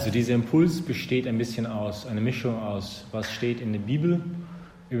Also dieser Impuls besteht ein bisschen aus, eine Mischung aus, was steht in der Bibel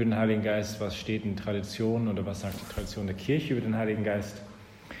über den Heiligen Geist, was steht in Tradition oder was sagt die Tradition der Kirche über den Heiligen Geist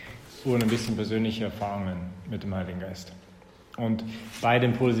und ein bisschen persönliche Erfahrungen mit dem Heiligen Geist. Und beide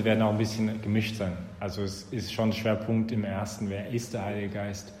Impulse werden auch ein bisschen gemischt sein. Also es ist schon ein Schwerpunkt im ersten, wer ist der Heilige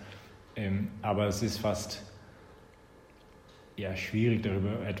Geist, aber es ist fast schwierig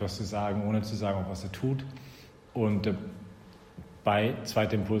darüber etwas zu sagen, ohne zu sagen, was er tut. Und bei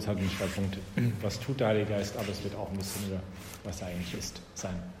zweiter Impuls hat einen Schwerpunkt, was tut der Heilige Geist, aber es wird auch ein bisschen über, was er eigentlich ist,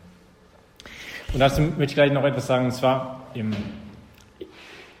 sein. Und dazu möchte ich gleich noch etwas sagen, und zwar,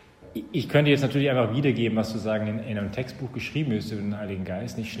 ich könnte jetzt natürlich einfach wiedergeben, was sozusagen in einem Textbuch geschrieben ist über den Heiligen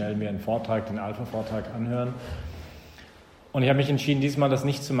Geist, nicht schnell mir einen Vortrag, den Alpha-Vortrag anhören. Und ich habe mich entschieden, diesmal das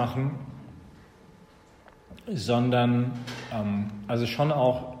nicht zu machen, sondern also schon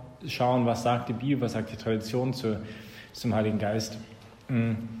auch schauen, was sagt die Bibel, was sagt die Tradition zum Heiligen Geist.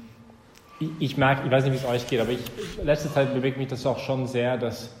 Ich merke, ich weiß nicht, wie es euch geht, aber letzte Zeit bewegt mich das auch schon sehr,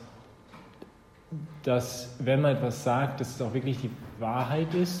 dass wenn man etwas sagt, dass es auch wirklich die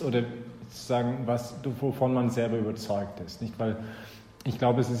Wahrheit ist oder sozusagen wovon man selber überzeugt ist. Nicht? Weil ich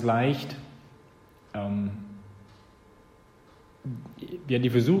glaube, es ist leicht, die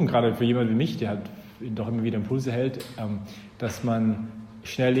versuchen gerade für jemanden wie mich, der halt doch immer wieder Impulse hält, dass man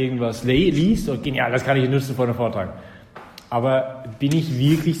schnell irgendwas liest und genial, das kann ich nutzen vor einem Vortrag. Aber bin ich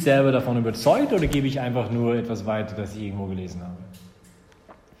wirklich selber davon überzeugt oder gebe ich einfach nur etwas weiter, das ich irgendwo gelesen habe?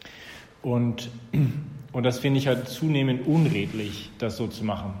 Und das finde ich halt zunehmend unredlich, das so zu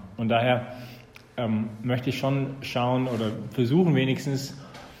machen. Und daher möchte ich schon schauen oder versuchen wenigstens,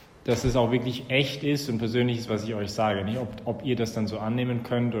 dass es auch wirklich echt ist und persönlich ist, was ich euch sage. Nicht, ob ihr das dann so annehmen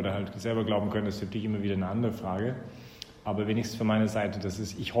könnt oder halt selber glauben könnt, das ist natürlich immer wieder eine andere Frage. Aber wenigstens von meiner Seite,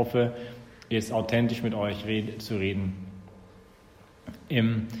 ich hoffe, jetzt authentisch mit euch zu reden.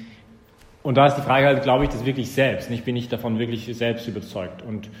 Und da ist die Frage halt, glaube ich das wirklich selbst? Nicht, bin ich davon wirklich selbst überzeugt?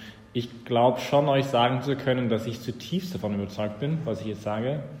 Und ich glaube schon, euch sagen zu können, dass ich zutiefst davon überzeugt bin, was ich jetzt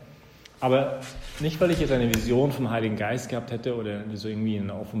sage. Aber nicht, weil ich jetzt eine Vision vom Heiligen Geist gehabt hätte oder so irgendwie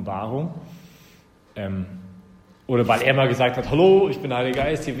eine Offenbarung. Oder weil er mal gesagt hat, hallo, ich bin der Heilige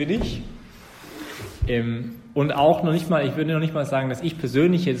Geist, hier bin ich. Und auch noch nicht mal, ich würde noch nicht mal sagen, dass ich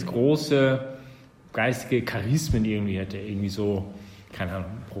persönlich jetzt große geistige Charismen irgendwie hätte. Irgendwie so, keine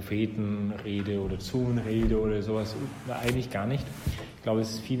Ahnung, Prophetenrede oder Zungenrede oder sowas. Eigentlich gar nicht. Ich glaube,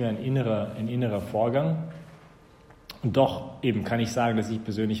 es ist vielmehr ein innerer Vorgang. Und doch eben kann ich sagen, dass ich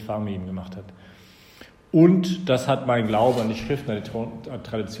persönlich Erfahrung mit ihm gemacht habe. Und das hat mein Glaube an die Schrift und die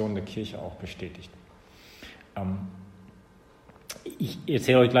Tradition der Kirche auch bestätigt. Ich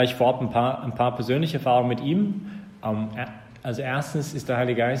erzähle euch gleich vorab ein paar persönliche Erfahrungen mit ihm. Also erstens ist der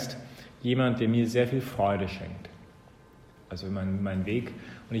Heilige Geist jemand, der mir sehr viel Freude schenkt. Also mein Weg.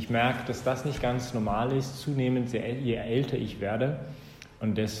 Und ich merke, dass das nicht ganz normal ist. Zunehmend, je älter ich werde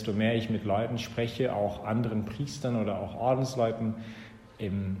und desto mehr ich mit Leuten spreche, auch anderen Priestern oder auch Ordensleuten.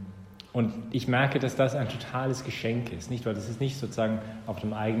 Und ich merke, dass das ein totales Geschenk ist. Nicht, weil das ist nicht sozusagen auf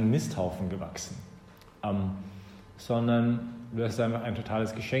dem eigenen Misthaufen gewachsen, sondern das ist einfach ein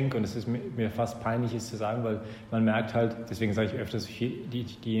totales Geschenk. Und es ist mir fast peinlich, es zu sagen, weil man merkt halt, deswegen sage ich öfters,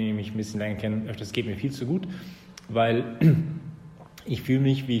 die mich ein bisschen länger kennen, öfters geht mir viel zu gut, weil ich fühle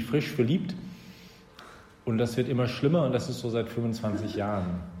mich wie frisch verliebt und das wird immer schlimmer und das ist so seit 25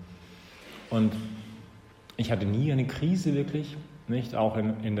 Jahren. Und ich hatte nie eine Krise wirklich, nicht? Auch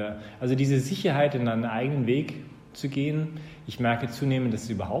also diese Sicherheit, in einen eigenen Weg zu gehen, ich merke zunehmend, das ist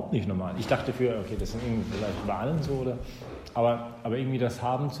überhaupt nicht normal. Ich dachte früher, okay, das sind irgendwie vielleicht bei allen so, aber irgendwie das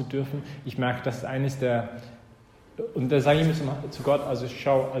haben zu dürfen, ich merke, das ist eines der. Und da sage ich mir zu Gott, also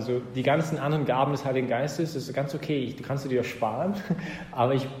schau, also die ganzen anderen Gaben des Heiligen Geistes, das ist ganz okay, die kannst du dir sparen,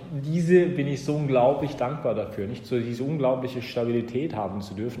 aber diese bin ich so unglaublich dankbar dafür, nicht so diese unglaubliche Stabilität haben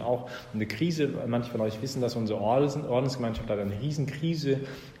zu dürfen, auch in der Krise, manche von euch wissen, dass unsere Ordensgemeinschaft hat eine Riesenkrise,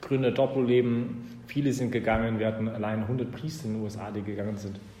 Gründer Doppelleben, viele sind gegangen, wir hatten allein 100 Priester in den USA, die gegangen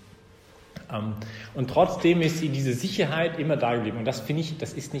sind. Und trotzdem ist diese Sicherheit immer da geblieben. Und das finde ich,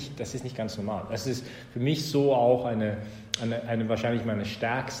 das ist nicht ganz normal. Das ist für mich so auch eine wahrscheinlich meine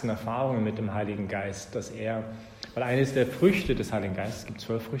stärksten Erfahrungen mit dem Heiligen Geist, weil eines der Früchte des Heiligen Geistes, es gibt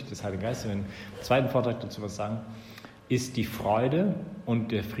 12 Früchte des Heiligen Geistes, wenn wir im zweiten Vortrag dazu was sagen, ist die Freude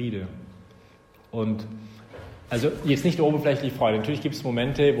und der Friede. Und also jetzt nicht oberflächliche Freude. Natürlich gibt es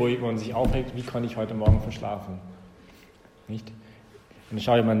Momente, wo man sich aufregt, wie kann ich heute Morgen verschlafen? Nicht? Und dann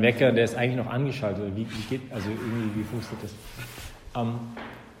schaue ich mal einen Wecker, der ist eigentlich noch angeschaltet. Wie funktioniert das?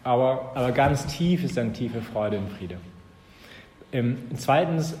 Aber ganz tief ist eine tiefe Freude und Friede.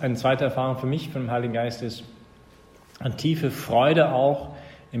 Zweitens, eine zweite Erfahrung für mich vom Heiligen Geist ist eine tiefe Freude auch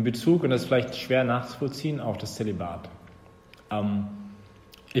in Bezug, und das ist vielleicht schwer nachzuvollziehen, auf das Zölibat.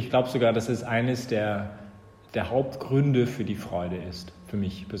 Ich glaube sogar, dass es eines der Hauptgründe für die Freude ist, für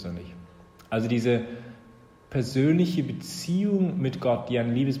mich persönlich. Also diese persönliche Beziehung mit Gott, die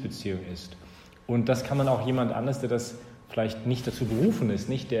eine Liebesbeziehung ist. Und das kann man auch jemand anders, der das vielleicht nicht dazu berufen ist,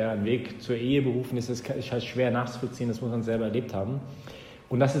 nicht der einen Weg zur Ehe berufen ist, das ist halt schwer nachzuvollziehen, das muss man selber erlebt haben.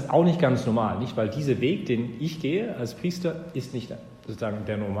 Und das ist auch nicht ganz normal, nicht? Weil dieser Weg, den ich gehe als Priester, ist nicht sozusagen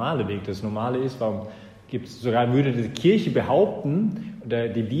der normale Weg. Das Normale ist, warum gibt es, sogar würde die Kirche behaupten, oder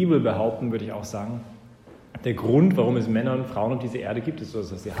die Bibel behaupten, würde ich auch sagen, der Grund, warum es Männer und Frauen auf dieser Erde gibt, ist so,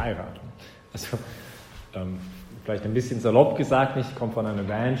 dass sie heiraten. Also vielleicht ein bisschen salopp gesagt, ich komme von einer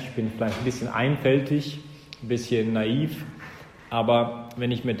Ranch, bin vielleicht ein bisschen einfältig, ein bisschen naiv, aber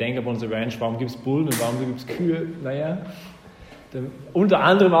wenn ich mir denke, auf unserer Ranch, warum gibt es Bullen und warum gibt es Kühe? Naja, unter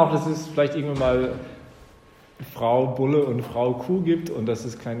anderem auch, dass es vielleicht irgendwann mal Frau Bulle und Frau Kuh gibt und dass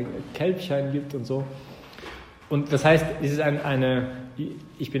es kleine Kälbchen gibt und so. Und das heißt, es ist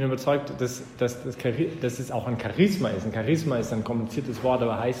ich bin überzeugt, dass es auch ein Charisma ist. Ein Charisma ist ein kompliziertes Wort,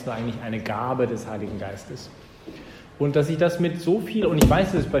 aber heißt nur eigentlich eine Gabe des Heiligen Geistes. Und dass ich das mit so viel, und ich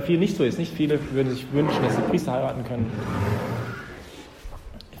weiß, dass es bei vielen nicht so ist, nicht viele würden sich wünschen, dass sie Priester heiraten können.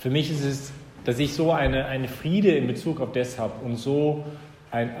 Für mich ist es, dass ich so eine Friede in Bezug auf das habe und so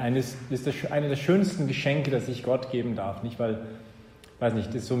eine der schönsten Geschenke, das ich Gott geben darf. Nicht, weil, weiß nicht,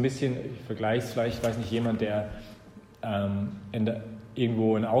 das ist so ein bisschen, ich vergleiche es vielleicht, weiß nicht, jemand, der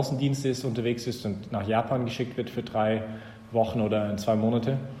irgendwo in Außendienst ist, unterwegs ist und nach Japan geschickt wird für 3 Wochen oder 2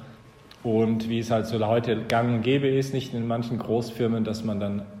 Monate. Und wie es halt so heute gang und gäbe ist, nicht in manchen Großfirmen, dass man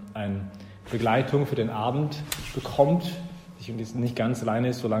dann eine Begleitung für den Abend bekommt, und nicht ganz alleine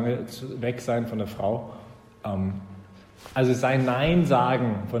ist, so lange weg sein von der Frau. Also sein Nein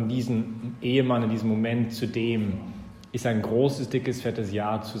sagen von diesem Ehemann in diesem Moment zu dem ist ein großes, dickes, fettes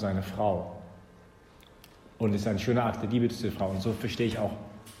Ja zu seiner Frau. Und ist ein schöner Akt der Liebe zu der Frau. Und so verstehe ich auch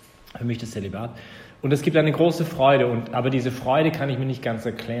für mich das Zölibat. Und es gibt eine große Freude. Aber diese Freude kann ich mir nicht ganz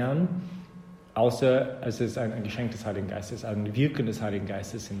erklären, außer es ist ein Geschenk des Heiligen Geistes, ein Wirken des Heiligen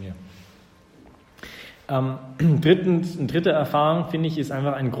Geistes in mir. Eine dritte Erfahrung, finde ich, ist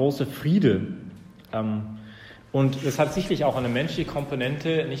einfach ein großer Friede. Und das hat sicherlich auch eine menschliche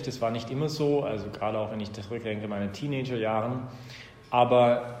Komponente. Das war nicht immer so, also gerade auch, wenn ich zurückdenke, meine Teenagerjahren.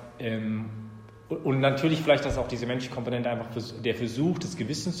 Aber und natürlich vielleicht, dass auch diese menschliche Komponente einfach der Versuch, des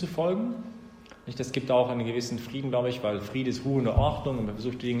Gewissens zu folgen. Das gibt auch einen gewissen Frieden, glaube ich, weil Friede ist Ruhe in der Ordnung und man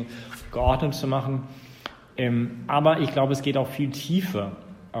versucht, Dinge geordnet zu machen. Aber ich glaube, es geht auch viel tiefer,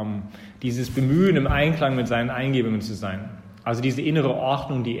 dieses Bemühen, im Einklang mit seinen Eingebungen zu sein. Also diese innere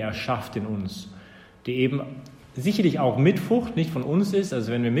Ordnung, die er schafft in uns, die eben sicherlich auch Mitfrucht, nicht von uns ist,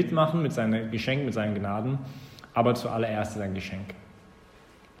 also wenn wir mitmachen mit seinen Geschenken, mit seinen Gnaden, aber zuallererst ist ein Geschenk.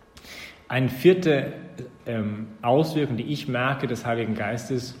 Eine vierte Auswirkung, die ich merke des Heiligen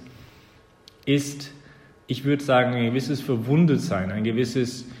Geistes, ist, ich würde sagen, ein gewisses Verwundetsein, ein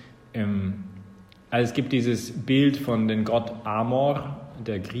gewisses, also es gibt dieses Bild von dem Gott Amor,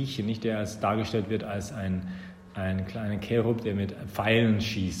 der Grieche, nicht, der als dargestellt wird als ein kleiner Cherub, der mit Pfeilen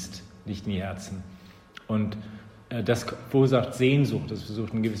schießt, nicht in die Herzen. Und das verursacht Sehnsucht, das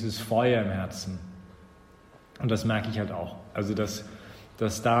versucht ein gewisses Feuer im Herzen. Und das merke ich halt auch. Also, dass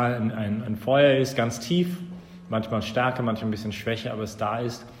da ein Feuer ist, ganz tief, manchmal stärker, manchmal ein bisschen schwächer, aber es da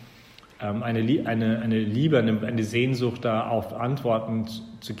ist, eine Liebe, eine Sehnsucht, da auf Antworten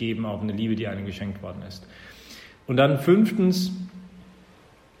zu geben, auf eine Liebe, die einem geschenkt worden ist. Und dann 5.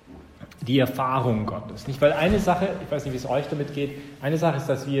 Die Erfahrung Gottes. Nicht? Weil eine Sache, ich weiß nicht, wie es euch damit geht, eine Sache ist,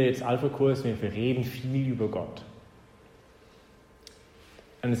 dass wir jetzt Alpha-Kurs, wir reden viel über Gott.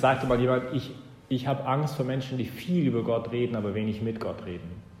 Und es sagte mal jemand, ich habe Angst vor Menschen, die viel über Gott reden, aber wenig mit Gott reden.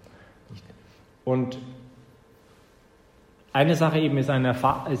 Nicht? Und eine Sache eben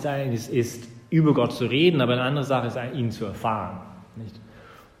ist, über Gott zu reden, aber eine andere Sache ist, ihn zu erfahren. Nicht?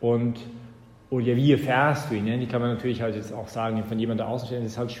 Und ja, wie erfährst du ihn? Ne? Die kann man natürlich halt jetzt auch sagen, von jemandem außenstehend,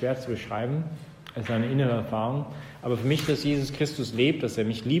 das ist halt schwer zu beschreiben. Es ist eine innere Erfahrung. Aber für mich, dass Jesus Christus lebt, dass er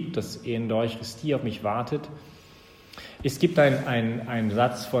mich liebt, dass er in der Eucharistie auf mich wartet. Es gibt einen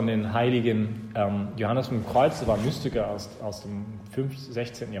Satz von den heiligen Johannes vom Kreuz, der war ein Mystiker aus dem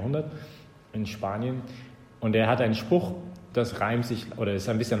 16. Jahrhundert in Spanien. Und er hat einen Spruch, das reimt sich, oder ist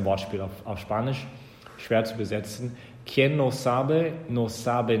ein bisschen ein Wortspiel auf Spanisch, schwer zu besetzen. Quien no sabe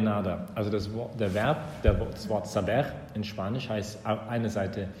nada. Also das Wort saber in Spanisch heißt eine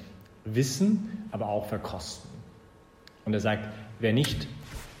Seite wissen, aber auch verkosten. Und er sagt, wer nicht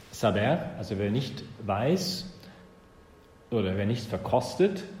saber, also wer nicht weiß oder wer nicht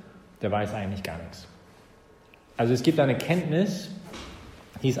verkostet, der weiß eigentlich gar nichts. Also es gibt eine Kenntnis,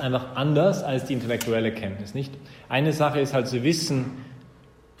 die ist einfach anders als die intellektuelle Kenntnis, nicht? Eine Sache ist halt zu wissen,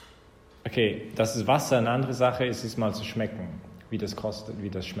 okay, das ist Wasser, eine andere Sache ist es mal zu schmecken, wie das kostet, wie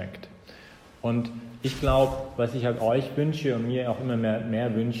das schmeckt. Und ich glaube, was ich halt euch wünsche und mir auch immer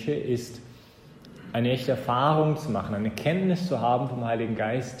mehr wünsche, ist, eine echte Erfahrung zu machen, eine Kenntnis zu haben vom Heiligen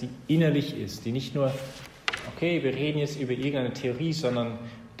Geist, die innerlich ist, die nicht nur, okay, wir reden jetzt über irgendeine Theorie, sondern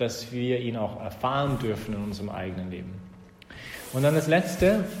dass wir ihn auch erfahren dürfen in unserem eigenen Leben. Und dann das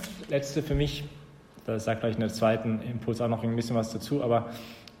Letzte für mich, da sagt gleich in der zweiten Impuls auch noch ein bisschen was dazu, aber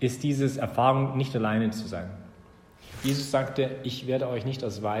ist dieses Erfahrung, nicht alleine zu sein. Jesus sagte, ich werde euch nicht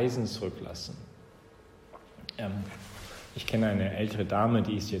als Waisen zurücklassen. Ich kenne eine ältere Dame,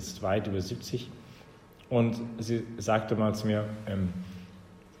 die ist jetzt weit über 70 und sie sagte mal zu mir,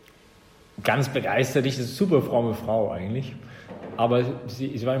 ganz begeistert, ich ist eine super fromme Frau eigentlich, aber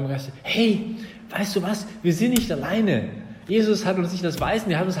sie war immer begeistert, hey, weißt du was, wir sind nicht alleine. Jesus hat uns nicht das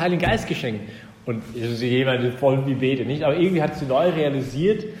Weisen, er hat uns Heiligen Geist geschenkt. Und Jesus ist jemand, der voll wie betet, nicht? Aber irgendwie hat sie neu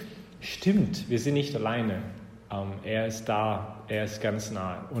realisiert, stimmt, wir sind nicht alleine. Er ist da, er ist ganz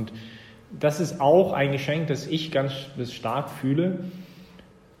nahe. Und das ist auch ein Geschenk, das ich ganz stark fühle.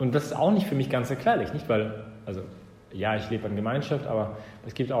 Und das ist auch nicht für mich ganz erklärlich, nicht? Weil, also, ja, ich lebe in Gemeinschaft, aber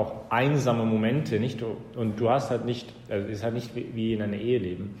es gibt auch einsame Momente, nicht? Und du hast halt nicht, also es ist halt nicht wie in einer Ehe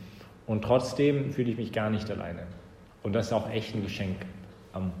leben. Und trotzdem fühle ich mich gar nicht alleine. Und das ist auch echt ein Geschenk,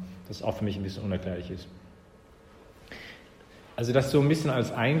 das auch für mich ein bisschen unerklärlich ist. Also das so ein bisschen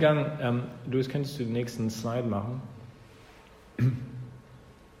als Eingang. Luis, könntest du den nächsten Slide machen?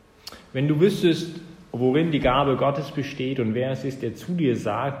 Wenn du wüsstest, worin die Gabe Gottes besteht und wer es ist, der zu dir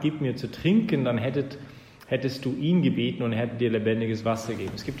sagt, gib mir zu trinken, dann hättest du ihn gebeten und er hätte dir lebendiges Wasser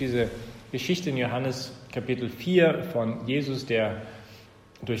gegeben. Es gibt diese Geschichte in Johannes Kapitel 4 von Jesus, der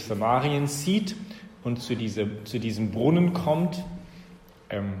durch Samarien zieht und zu diesem Brunnen kommt,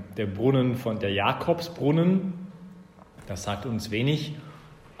 der Brunnen der Jakobsbrunnen. Das sagt uns wenig,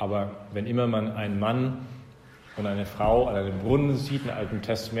 aber wenn immer man einen Mann und eine Frau an einem Brunnen sieht, im Alten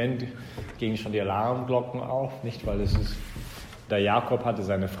Testament, gingen schon die Alarmglocken auf, nicht? Weil der Jakob hatte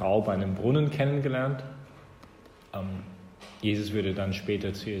seine Frau bei einem Brunnen kennengelernt. Jesus würde dann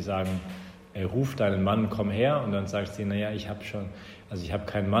später zu ihr sagen, ruf deinen Mann, komm her. Und dann sagt sie, naja, ich habe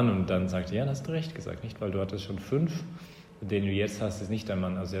keinen Mann. Und dann sagt sie, ja, das hast du recht gesagt, nicht? Weil du hattest schon 5, den du jetzt hast, ist nicht dein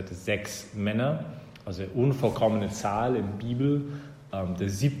Mann. Also er hatte 6 Männer, also eine unvollkommene Zahl in der Bibel. Der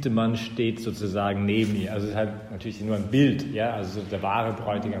 7. Mann steht sozusagen neben ihr. Also es ist halt natürlich nur ein Bild, ja. Also der wahre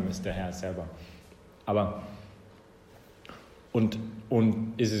Bräutigam ist der Herr selber. Aber und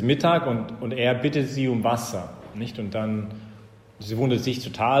es ist Mittag und er bittet sie um Wasser, nicht? Und dann sie wundert sich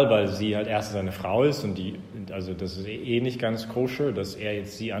total, weil sie halt erst seine Frau ist und also das ist nicht ganz koscher, dass er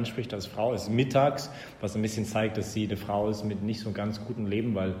jetzt sie anspricht als Frau. Es ist mittags, was ein bisschen zeigt, dass sie eine Frau ist mit nicht so einem ganz guten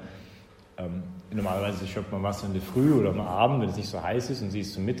Leben, weil normalerweise schöpft man Wasser in der Früh oder am Abend, wenn es nicht so heiß ist und sie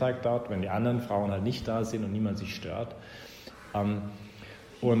ist zum Mittag dort, wenn die anderen Frauen halt nicht da sind und niemand sich stört.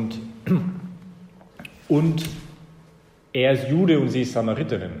 Und er ist Jude und sie ist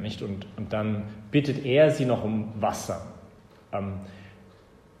Samariterin, nicht? Und dann bittet er sie noch um Wasser.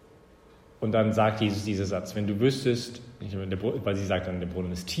 Und dann sagt Jesus diesen Satz, wenn du wüsstest, weil sie sagt dann, der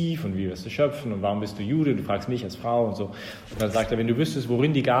Brunnen ist tief und wie wirst du schöpfen und warum bist du Jude, du fragst mich als Frau und so. Und dann sagt er, wenn du wüsstest,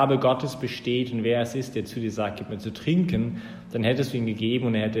 worin die Gabe Gottes besteht und wer es ist, der zu dir sagt, gib mir zu trinken, dann hättest du ihn gegeben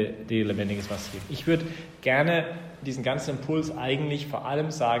und er hätte dir lebendiges Wasser gegeben. Ich würde gerne diesen ganzen Impuls eigentlich vor allem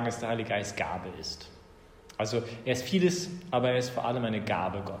sagen, dass der Heilige Geist Gabe ist. Also er ist vieles, aber er ist vor allem eine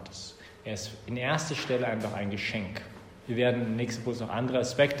Gabe Gottes. Er ist in erster Stelle einfach ein Geschenk. Wir werden im nächsten Impuls noch andere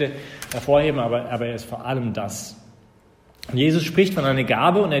Aspekte hervorheben, aber er ist vor allem das. Und Jesus spricht von einer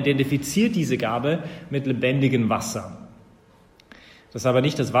Gabe und er identifiziert diese Gabe mit lebendigem Wasser. Das aber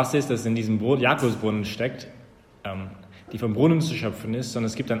nicht das Wasser ist, das in diesem Jakobsbrunnen steckt, die vom Brunnen zu schöpfen ist, sondern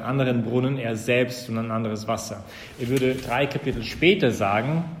es gibt einen anderen Brunnen, er selbst und ein anderes Wasser. Er würde 3 Kapitel später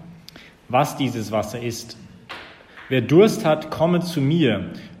sagen, was dieses Wasser ist. Wer Durst hat, komme zu mir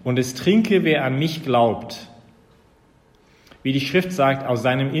und es trinke, wer an mich glaubt. Wie die Schrift sagt, aus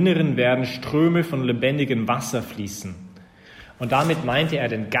seinem Inneren werden Ströme von lebendigem Wasser fließen. Und damit meinte er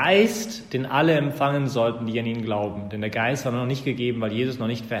den Geist, den alle empfangen sollten, die an ihn glauben. Denn der Geist war noch nicht gegeben, weil Jesus noch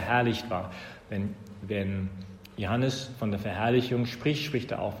nicht verherrlicht war. Wenn Johannes von der Verherrlichung spricht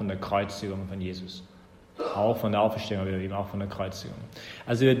er auch von der Kreuzigung von Jesus. Auch von der Auferstehung, aber eben auch von der Kreuzigung.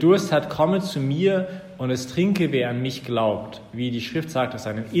 Also wer Durst hat, komme zu mir und es trinke, wer an mich glaubt. Wie die Schrift sagt, aus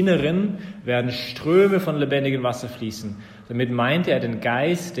seinem Inneren werden Ströme von lebendigem Wasser fließen. Damit meinte er den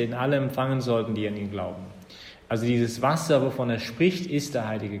Geist, den alle empfangen sollten, die an ihn glauben. Also dieses Wasser, wovon er spricht, ist der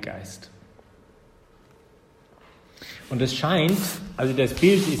Heilige Geist. Und es scheint, also das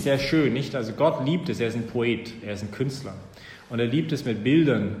Bild ist sehr schön, nicht? Also Gott liebt es, er ist ein Poet, er ist ein Künstler. Und er liebt es, mit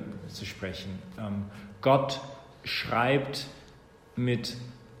Bildern zu sprechen. Gott schreibt mit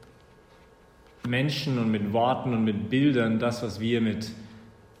Menschen und mit Worten und mit Bildern das, was wir mit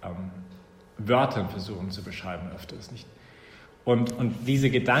Wörtern versuchen zu beschreiben öfters, nicht? Und dieser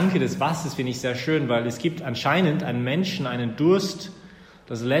Gedanke des Wassers finde ich sehr schön, weil es gibt anscheinend einen Menschen einen Durst,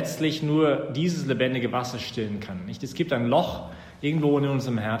 das letztlich nur dieses lebendige Wasser stillen kann, nicht? Es gibt ein Loch irgendwo in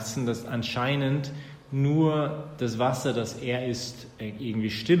unserem Herzen, das anscheinend nur das Wasser, das er ist,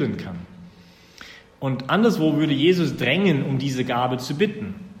 irgendwie stillen kann. Und anderswo würde Jesus drängen, um diese Gabe zu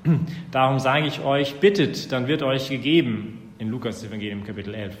bitten. Darum sage ich euch, bittet, dann wird euch gegeben, in Lukas Evangelium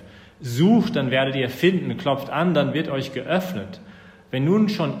Kapitel 11. Sucht, dann werdet ihr finden, klopft an, dann wird euch geöffnet. Wenn nun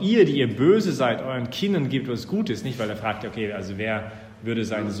schon ihr, die ihr böse seid, euren Kindern gibt was Gutes, nicht? Weil er fragt, okay, also wer würde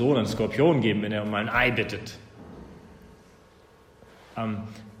seinen Sohn einen Skorpion geben, wenn er um ein Ei bittet?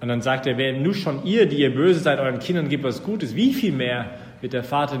 Und dann sagt er, wenn nun schon ihr, die ihr böse seid, euren Kindern gibt was Gutes, wie viel mehr wird der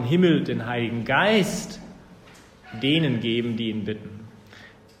Vater im Himmel den Heiligen Geist denen geben, die ihn bitten?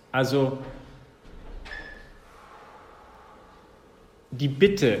 Also die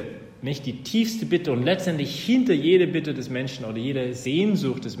Bitte, nicht die tiefste Bitte und letztendlich hinter jeder Bitte des Menschen oder jeder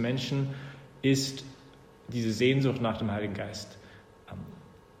Sehnsucht des Menschen ist diese Sehnsucht nach dem Heiligen Geist.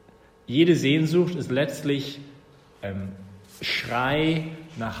 Jede Sehnsucht ist letztlich Schrei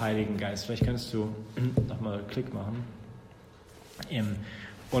nach Heiligen Geist. Vielleicht kannst du nochmal einen Klick machen.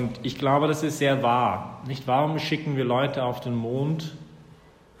 Und ich glaube, das ist sehr wahr. Nicht? Warum schicken wir Leute auf den Mond,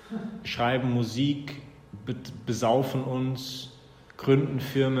 schreiben Musik, besaufen uns, gründen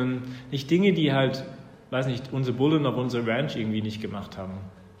Firmen? Nicht Dinge, die halt, weiß nicht, unsere Bullen auf unserer Ranch irgendwie nicht gemacht haben.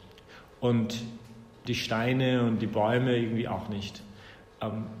 Und die Steine und die Bäume irgendwie auch nicht.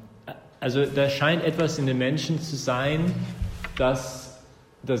 Also da scheint etwas in den Menschen zu sein, das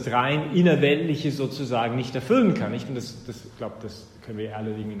das rein Innerweltliche sozusagen nicht erfüllen kann. Nicht? Und ich glaube, das können wir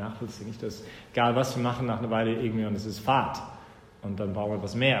alle irgendwie nachvollziehen. Nicht? Dass, egal was wir machen, nach einer Weile irgendwie, und es ist Fahrt. Und dann brauchen wir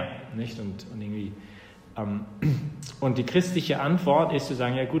etwas mehr. Nicht? Und irgendwie, und die christliche Antwort ist zu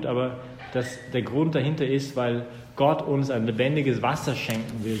sagen, ja gut, aber der Grund dahinter ist, weil Gott uns ein lebendiges Wasser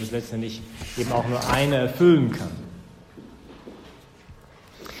schenken will, das letztendlich eben auch nur einer erfüllen kann.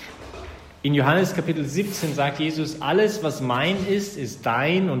 In Johannes Kapitel 17 sagt Jesus, alles, was mein ist, ist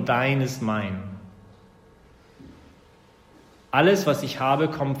dein und dein ist mein. Alles, was ich habe,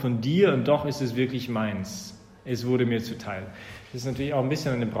 kommt von dir und doch ist es wirklich meins. Es wurde mir zuteil. Das ist natürlich auch ein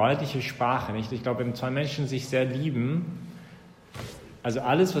bisschen eine bräutliche Sprache, nicht? Ich glaube, wenn zwei Menschen sich sehr lieben, also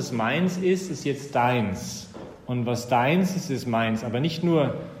alles, was meins ist jetzt deins. Und was deins ist, ist meins. Aber nicht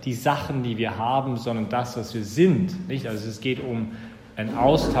nur die Sachen, die wir haben, sondern das, was wir sind. Nicht? Also es geht um einen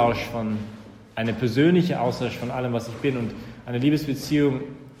eine persönliche Austausch von allem, was ich bin. Und eine Liebesbeziehung,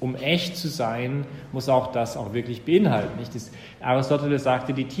 um echt zu sein, muss auch das auch wirklich beinhalten. Nicht? Aristoteles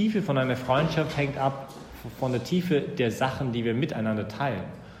sagte, die Tiefe von einer Freundschaft hängt ab von der Tiefe der Sachen, die wir miteinander teilen.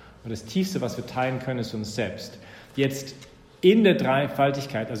 Und das Tiefste, was wir teilen können, ist uns selbst. Jetzt in der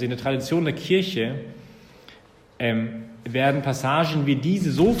Dreifaltigkeit, also in der Tradition der Kirche, werden Passagen wie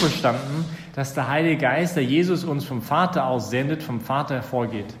diese so verstanden, dass der Heilige Geist, der Jesus uns vom Vater aus sendet, vom Vater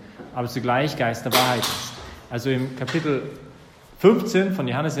hervorgeht, aber zugleich Geist der Wahrheit ist. Also im Kapitel 15 von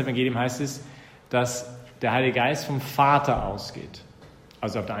Johannes Evangelium heißt es, dass der Heilige Geist vom Vater ausgeht.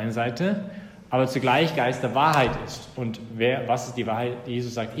 Also auf der einen Seite, aber zugleich Geist der Wahrheit ist. Und was ist die Wahrheit?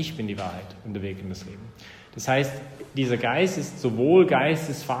 Jesus sagt, ich bin die Wahrheit und der Weg in das Leben. Das heißt, dieser Geist ist sowohl Geist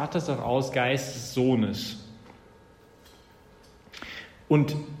des Vaters als auch Geist des Sohnes.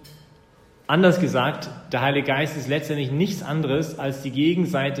 Und anders gesagt, der Heilige Geist ist letztendlich nichts anderes als die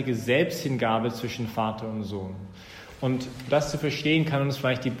gegenseitige Selbsthingabe zwischen Vater und Sohn. Und das zu verstehen, kann uns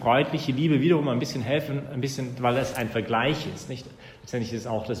vielleicht die bräutliche Liebe wiederum ein bisschen helfen, weil es ein Vergleich ist. Nicht? Letztendlich ist es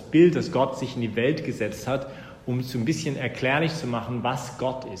auch das Bild, das Gott sich in die Welt gesetzt hat, um es so ein bisschen erklärlich zu machen, was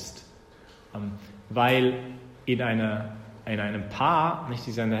Gott ist. Weil in einem Paar, nicht,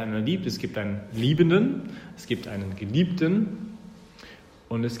 die einander liebt, es gibt einen Liebenden, es gibt einen Geliebten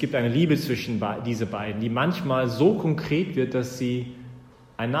und es gibt eine Liebe zwischen diese beiden, die manchmal so konkret wird, dass sie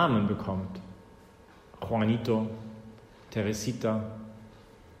einen Namen bekommt. Juanito, Teresita,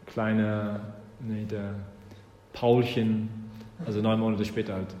 der Paulchen, also 9 Monate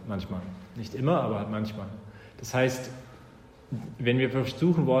später halt manchmal. Nicht immer, aber halt manchmal. Das heißt, wenn wir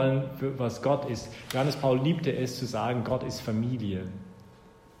versuchen wollen, was Gott ist, Johannes Paul liebte es zu sagen, Gott ist Familie.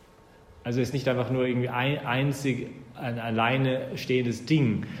 Also es ist nicht einfach nur irgendwie ein alleine stehendes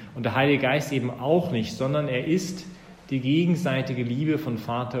Ding. Und der Heilige Geist eben auch nicht, sondern er ist die gegenseitige Liebe von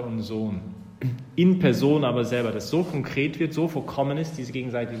Vater und Sohn. in Person aber selber, das so konkret wird, so vollkommen ist, diese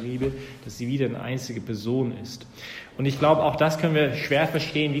gegenseitige Liebe, dass sie wieder eine einzige Person ist. Und ich glaube, auch das können wir schwer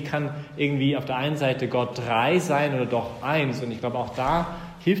verstehen. Wie kann irgendwie auf der einen Seite Gott 3 sein oder doch 1? Und ich glaube, auch da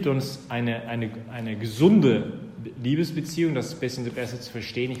hilft uns eine gesunde Liebesbeziehung, das ein bisschen besser zu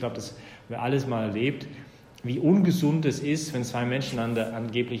verstehen. Ich glaube, das haben wir alles mal erlebt, wie ungesund es ist, wenn zwei Menschen einander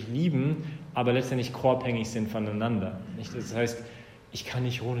angeblich lieben, aber letztendlich co-abhängig sind voneinander. Nicht? Das heißt, ich kann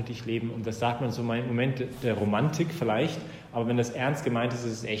nicht ohne dich leben. Und das sagt man so im Moment der Romantik vielleicht, aber wenn das ernst gemeint ist,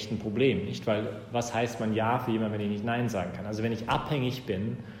 ist es echt ein Problem. Nicht? Weil was heißt man Ja für jemanden, wenn ich nicht Nein sagen kann? Also wenn ich abhängig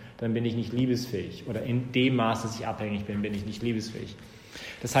bin, dann bin ich nicht liebesfähig. Oder in dem Maß, dass ich abhängig bin, bin ich nicht liebesfähig.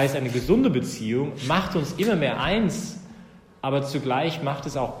 Das heißt, eine gesunde Beziehung macht uns immer mehr eins, aber zugleich macht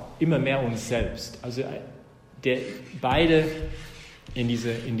es auch immer mehr uns selbst. Also beide in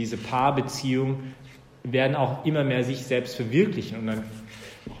diese Paarbeziehung werden auch immer mehr sich selbst verwirklichen. Und dann,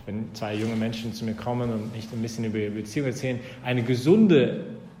 auch wenn zwei junge Menschen zu mir kommen und nicht ein bisschen über ihre Beziehung erzählen,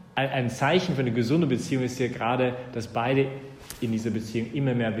 ein Zeichen für eine gesunde Beziehung ist ja gerade, dass beide in dieser Beziehung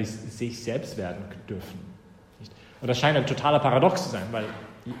immer mehr sich selbst werden dürfen. Und das scheint ein totaler Paradox zu sein, weil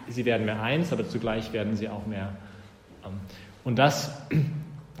sie werden mehr eins, aber zugleich werden sie auch mehr. Und das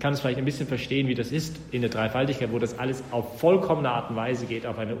kann es vielleicht ein bisschen verstehen, wie das ist in der Dreifaltigkeit, wo das alles auf vollkommene Art und Weise geht,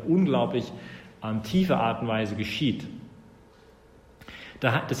 auf eine unglaublich tiefe Art und Weise geschieht.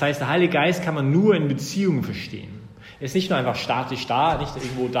 Das heißt, der Heilige Geist kann man nur in Beziehungen verstehen. Er ist nicht nur einfach statisch da, nicht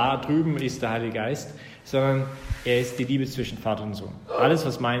irgendwo da drüben ist der Heilige Geist, sondern er ist die Liebe zwischen Vater und Sohn. Alles,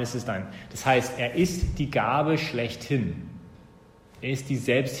 was meines, ist dein. Das heißt, er ist die Gabe schlechthin. Er ist die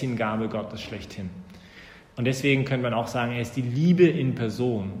Selbsthingabe Gottes schlechthin. Und deswegen könnte man auch sagen, er ist die Liebe in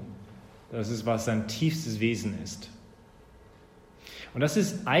Person. Das ist, was sein tiefstes Wesen ist. Und das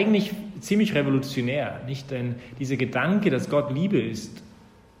ist eigentlich ziemlich revolutionär, nicht? Denn dieser Gedanke, dass Gott Liebe ist,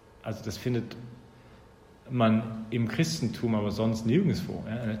 also das findet man im Christentum aber sonst nirgendwo.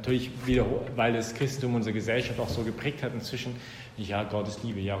 Ja? Natürlich wieder, weil das Christentum unsere Gesellschaft auch so geprägt hat inzwischen. Ja, Gott ist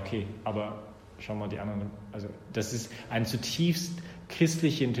Liebe, ja okay, aber schau mal die anderen. Also das ist eine zutiefst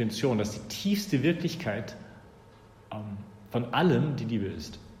christliche Intention, dass die tiefste Wirklichkeit von allem die Liebe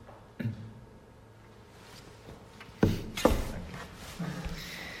ist.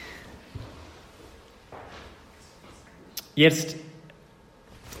 Jetzt,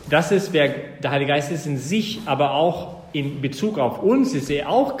 das ist, wer der Heilige Geist ist in sich, aber auch in Bezug auf uns ist er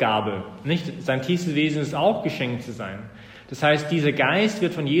auch Gabe. Nicht? Sein tiefstes Wesen ist auch geschenkt zu sein. Das heißt, dieser Geist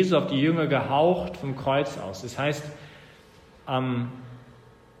wird von Jesus auf die Jünger gehaucht vom Kreuz aus. Das heißt, das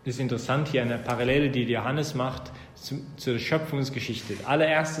ist interessant hier eine Parallele, die Johannes macht zur Schöpfungsgeschichte. Der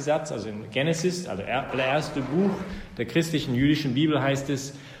allererste Satz, also in Genesis, also allererste Buch der christlichen jüdischen Bibel heißt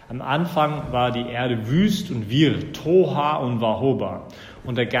es, am Anfang war die Erde wüst und wirr, Toha und Wahoba.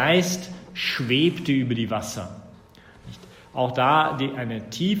 Und der Geist schwebte über die Wasser. Auch da eine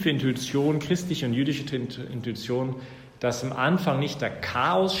tiefe Intuition, christliche und jüdische Intuition, dass am Anfang nicht der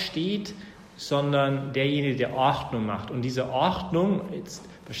Chaos steht, sondern derjenige, der Ordnung macht. Und diese Ordnung, jetzt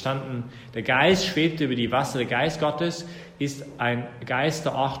verstanden, der Geist schwebte über die Wasser, der Geist Gottes ist ein Geist,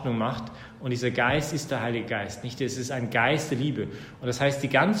 der Ordnung macht. Und dieser Geist ist der Heilige Geist. Nicht? Es ist ein Geist der Liebe. Und das heißt, die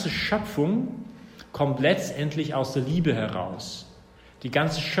ganze Schöpfung kommt letztendlich aus der Liebe heraus. Die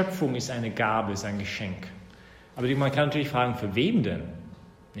ganze Schöpfung ist eine Gabe, ist ein Geschenk. Aber man kann natürlich fragen, für wem denn?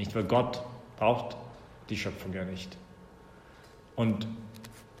 Nicht, weil Gott braucht die Schöpfung ja nicht. Und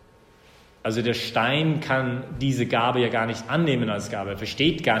also der Stein kann diese Gabe ja gar nicht annehmen als Gabe. Er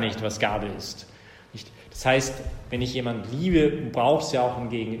versteht gar nicht, was Gabe ist. Das heißt, wenn ich jemanden liebe, braucht es ja auch ein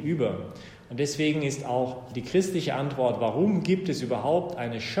Gegenüber. Und deswegen ist auch die christliche Antwort, warum gibt es überhaupt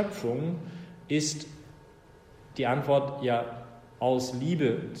eine Schöpfung, ist die Antwort ja aus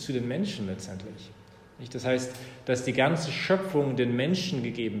Liebe zu den Menschen letztendlich. Das heißt, dass die ganze Schöpfung den Menschen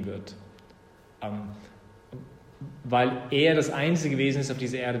gegeben wird, weil er das einzige Wesen ist auf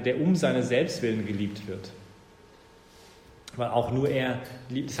dieser Erde, der um seine Selbstwillen geliebt wird. Weil auch nur er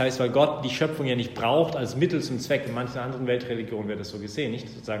liebt. Das heißt, weil Gott die Schöpfung ja nicht braucht als Mittel zum Zweck. In manchen anderen Weltreligionen wird das so gesehen. Nicht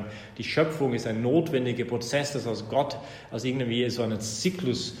sozusagen, die Schöpfung ist ein notwendiger Prozess, das aus Gott, aus irgendwie so einem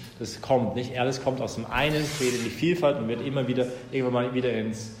Zyklus, das kommt. Nicht alles kommt aus dem einen, fällt in die Vielfalt und wird immer wieder, irgendwann mal wieder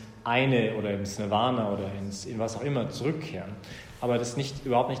ins eine oder ins Nirvana oder in was auch immer zurückkehren. Aber das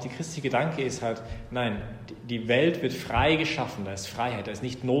überhaupt nicht der christliche Gedanke ist halt, nein, die Welt wird frei geschaffen, da ist Freiheit, da ist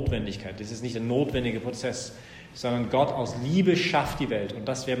nicht Notwendigkeit, das ist nicht ein notwendiger Prozess, sondern Gott aus Liebe schafft die Welt. Und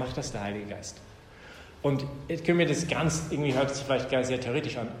wer macht das? Der Heilige Geist. Und jetzt können wir das irgendwie hört sich vielleicht sehr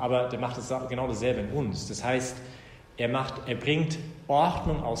theoretisch an, aber der macht das genau dasselbe in uns. Das heißt, er bringt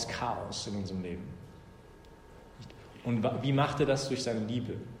Ordnung aus Chaos in unserem Leben. Und wie macht er das? Durch seine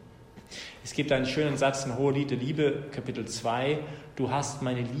Liebe. Es gibt einen schönen Satz in Hohelied der Liebe, Kapitel 2, du hast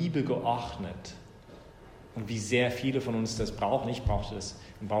meine Liebe geordnet. Und wie sehr viele von uns das brauchen, ich brauche das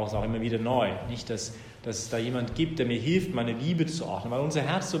und brauche es auch immer wieder neu. Nicht, dass es da jemand gibt, der mir hilft, meine Liebe zu ordnen. Weil unser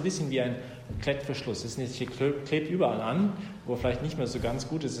Herz so ein bisschen wie ein Klettverschluss ist. Es klebt überall an, wo vielleicht nicht mehr so ganz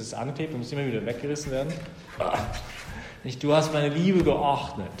gut ist, es anklebt und muss immer wieder weggerissen werden. Nicht, du hast meine Liebe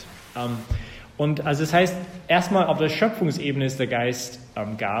geordnet. Und also das heißt, erstmal auf der Schöpfungsebene ist der Geist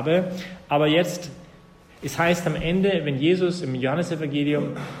Gabe, aber jetzt, es heißt am Ende, wenn Jesus im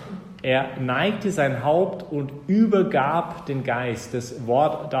Johannesevangelium, er neigte sein Haupt und übergab den Geist. Das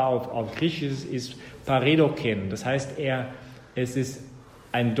Wort da auf Griechisch ist Paredoken, das heißt, es ist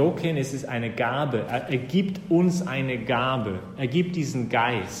ein Doken, es ist eine Gabe, er gibt uns eine Gabe, er gibt diesen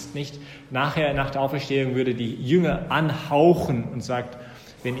Geist. Nicht? Nachher, nach der Auferstehung würde die Jünger anhauchen und sagt,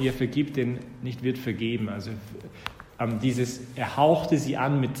 wenn ihr vergibt, denn nicht wird vergeben. Also er hauchte sie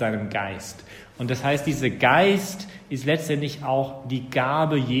an mit seinem Geist. Und das heißt, dieser Geist ist letztendlich auch die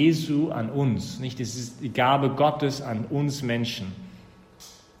Gabe Jesu an uns. Nicht? Es ist die Gabe Gottes an uns Menschen.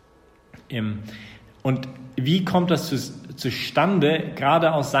 Und wie kommt das zustande?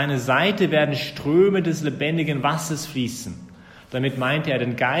 Gerade aus seiner Seite werden Ströme des lebendigen Wassers fließen. Damit meinte er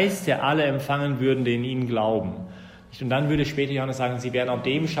den Geist, der alle empfangen würden, die in ihn glauben. Und dann würde später Johannes sagen, sie werden auf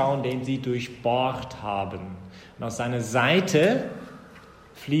dem schauen, den sie durchbohrt haben. Und aus seiner Seite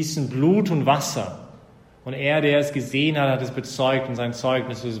fließen Blut und Wasser. Und er, der es gesehen hat, hat es bezeugt und sein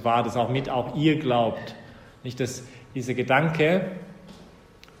Zeugnis ist wahr, dass auch ihr glaubt. Nicht, dass dieser Gedanke,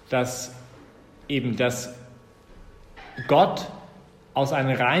 dass Gott aus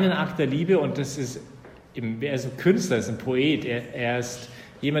einem reinen Akt der Liebe, und er ist ein Künstler, er ist ein Poet, er ist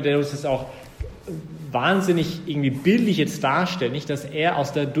jemand, der uns das auch wahnsinnig irgendwie bildlich jetzt darstellt, nicht, dass er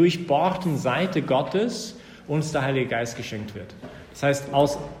aus der durchbohrten Seite Gottes uns der Heilige Geist geschenkt wird. Das heißt,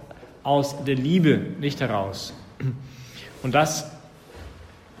 aus der Liebe nicht heraus. Und das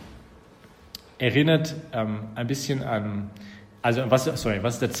erinnert ein bisschen an, also was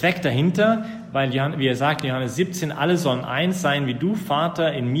ist der Zweck dahinter? Weil, wie er sagt in Johannes 17, alle sollen eins sein, wie du,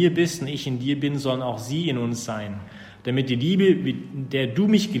 Vater, in mir bist und ich in dir bin, sollen auch sie in uns sein. Damit die Liebe, mit der du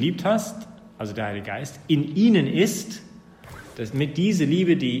mich geliebt hast, also der Heilige Geist, in ihnen ist, dass mit dieser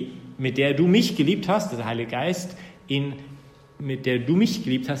Liebe, mit der du mich geliebt hast, der Heilige Geist, mit der du mich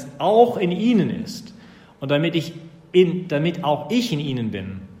geliebt hast, auch in ihnen ist. Und damit auch ich in ihnen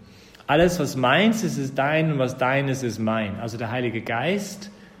bin. Alles, was meins ist, ist dein, und was deines ist mein. Also der Heilige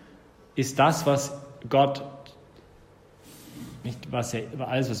Geist ist das, was Gott,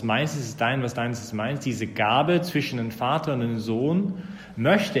 alles, was meins ist, ist dein, was deines ist meins. Diese Gabe zwischen dem Vater und dem Sohn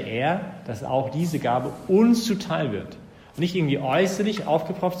möchte er, dass auch diese Gabe uns zuteil wird. Und nicht irgendwie äußerlich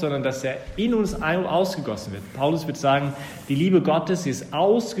aufgepropft, sondern dass er in uns ausgegossen wird. Paulus wird sagen, die Liebe Gottes ist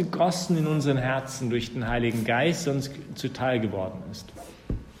ausgegossen in unseren Herzen durch den Heiligen Geist, der uns zuteil geworden ist.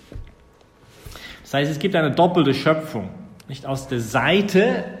 Das heißt, es gibt eine doppelte Schöpfung. Nicht aus der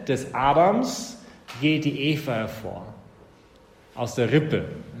Seite des Adams geht die Eva hervor. Aus der Rippe,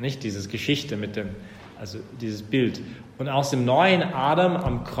 nicht diese Geschichte also dieses Bild. Und aus dem neuen Adam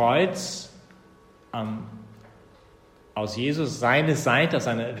am Kreuz, aus Jesus, seine Seite, aus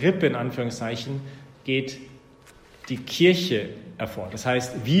seiner Rippe in Anführungszeichen, geht die Kirche hervor. Das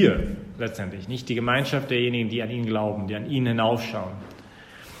heißt, wir letztendlich, nicht die Gemeinschaft derjenigen, die an ihn glauben, die an ihn hinaufschauen.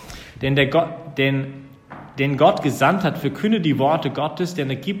 Den Gott gesandt hat, verkündet die Worte Gottes,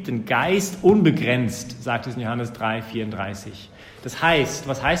 denn er gibt den Geist unbegrenzt, sagt es in Johannes 3,34. Das heißt,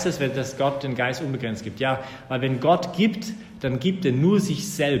 was heißt das, dass Gott den Geist unbegrenzt gibt? Ja, weil wenn Gott gibt, dann gibt er nur sich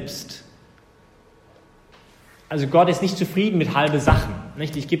selbst. Also Gott ist nicht zufrieden mit halbe Sachen.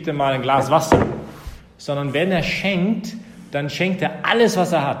 Nicht, ich gebe dir mal ein Glas Wasser. Sondern wenn er schenkt, dann schenkt er alles,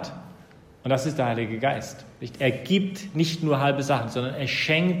 was er hat. Und das ist der Heilige Geist. Nicht? Er gibt nicht nur halbe Sachen, sondern er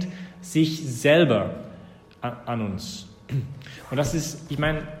schenkt sich selber an uns. Und das ist, ich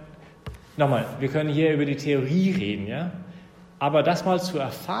meine, nochmal, wir können hier über die Theorie reden, ja? Aber das mal zu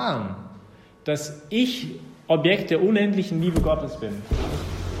erfahren, dass ich Objekt der unendlichen Liebe Gottes bin.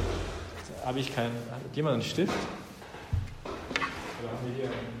 Hat jemand einen Stift? Oder haben wir hier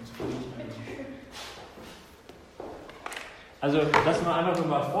Also, das mal einfach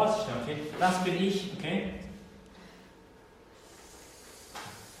mal vorzustellen, okay? Das bin ich, okay?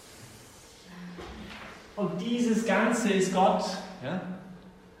 Und dieses Ganze ist Gott, ja?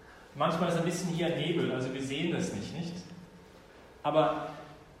 Manchmal ist ein bisschen hier ein Nebel, also wir sehen das nicht? Aber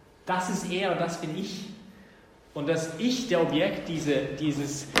das ist er und das bin ich. Und dass ich der Objekt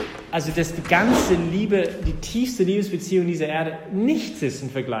also dass die ganze Liebe, die tiefste Liebesbeziehung dieser Erde nichts ist im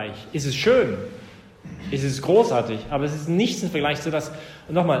Vergleich. Ist es schön? Es ist großartig, aber es ist nichts im Vergleich zu das.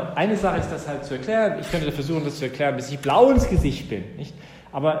 Und nochmal, eine Sache ist das halt zu erklären. Ich könnte versuchen, das zu erklären, bis ich blau ins Gesicht bin. Nicht?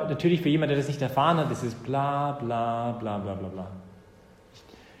 Aber natürlich für jemanden, der das nicht erfahren hat, ist es bla bla bla bla bla bla.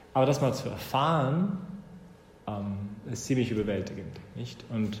 Aber das mal zu erfahren, ist ziemlich überwältigend. Nicht?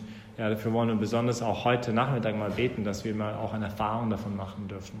 Und ja, dafür wollen wir besonders auch heute Nachmittag mal beten, dass wir mal auch eine Erfahrung davon machen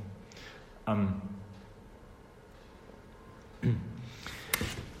dürfen.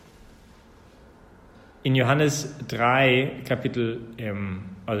 In Johannes 3, Kapitel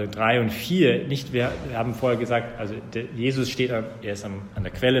 3 und 4, wir haben vorher gesagt, also Jesus steht, er ist an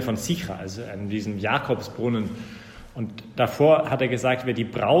der Quelle von Sichra, also an diesem Jakobsbrunnen. Und davor hat er gesagt, wer die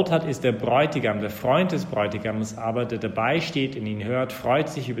Braut hat, ist der Bräutigam, der Freund des Bräutigams, aber der dabei steht und ihn hört, freut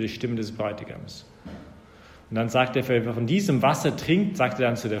sich über die Stimme des Bräutigams. Und dann sagt er, wer von diesem Wasser trinkt, sagt er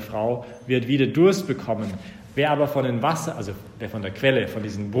dann zu der Frau, wird wieder Durst bekommen. Wer aber von dem Wasser, also wer von der Quelle, von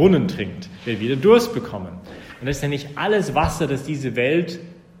diesem Brunnen trinkt, wird wieder Durst bekommen. Und das ist ja nicht alles Wasser, das diese Welt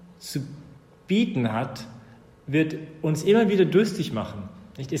zu bieten hat, wird uns immer wieder durstig machen.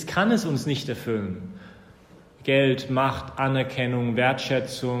 Es kann es uns nicht erfüllen. Geld, Macht, Anerkennung,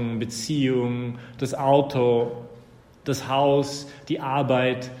 Wertschätzung, Beziehung, das Auto, das Haus, die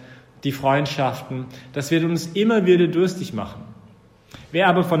Arbeit, die Freundschaften, das wird uns immer wieder durstig machen. Wer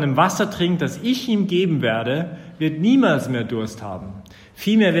aber von dem Wasser trinkt, das ich ihm geben werde, wird niemals mehr Durst haben.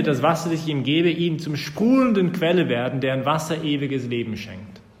 Vielmehr wird das Wasser, das ich ihm gebe, ihm zum sprudelnden Quelle werden, deren Wasser ewiges Leben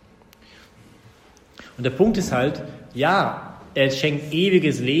schenkt. Und der Punkt ist halt, ja, er schenkt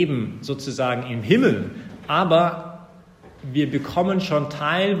ewiges Leben sozusagen im Himmel, aber wir bekommen schon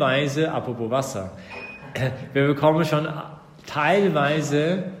teilweise, apropos Wasser, wir bekommen schon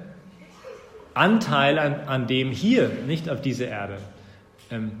teilweise Anteil an dem hier, nicht auf dieser Erde.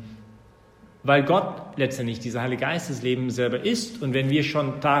 Weil Gott letztendlich dieser Heilige Geist des Lebens selber ist. Und wenn wir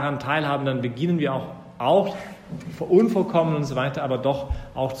schon daran teilhaben, dann beginnen wir auch unvollkommen und so weiter, aber doch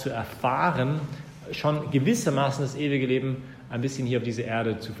auch zu erfahren, schon gewissermaßen das ewige Leben ein bisschen hier auf dieser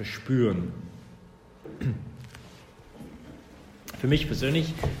Erde zu verspüren. Für mich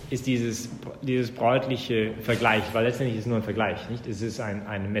persönlich ist dieses bräutliche Vergleich, weil letztendlich ist es nur ein Vergleich, nicht? Es ist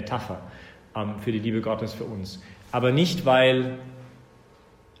eine Metapher für die Liebe Gottes für uns. Aber nicht, weil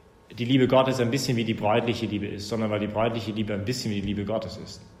die Liebe Gottes ein bisschen wie die bräutliche Liebe ist, sondern weil die bräutliche Liebe ein bisschen wie die Liebe Gottes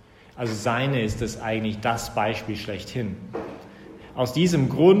ist. Also seine ist das eigentlich das Beispiel schlechthin. Aus diesem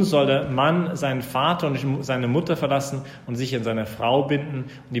Grund soll der Mann seinen Vater und seine Mutter verlassen und sich an seine Frau binden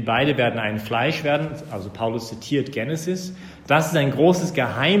und die beiden werden ein Fleisch werden. Also Paulus zitiert Genesis. Das ist ein großes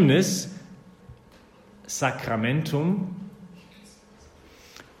Geheimnis, Sakramentum.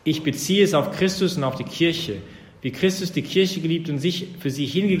 Ich beziehe es auf Christus und auf die Kirche. Wie Christus die Kirche geliebt und sich für sie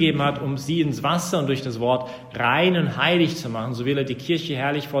hingegeben hat, um sie ins Wasser und durch das Wort rein und heilig zu machen, so will er die Kirche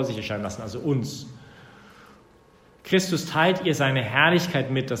herrlich vor sich erscheinen lassen, also uns. Christus teilt ihr seine Herrlichkeit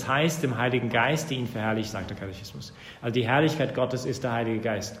mit, das heißt dem Heiligen Geist, der ihn verherrlicht, sagt der Katechismus. Also die Herrlichkeit Gottes ist der Heilige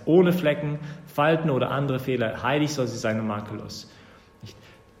Geist. Ohne Flecken, Falten oder andere Fehler. Heilig soll sie sein und makellos.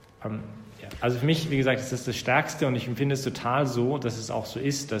 Also für mich, wie gesagt, ist das Stärkste und ich empfinde es total so, dass es auch so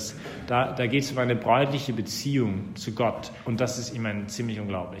ist, dass da geht es um eine bräutliche Beziehung zu Gott und das ist immer ziemlich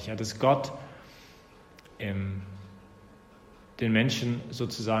unglaublich, ja, dass Gott den Menschen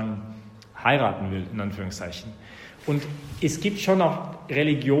sozusagen heiraten will, in Anführungszeichen. Und es gibt schon auch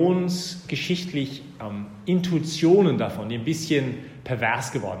religionsgeschichtlich Intuitionen davon, die ein bisschen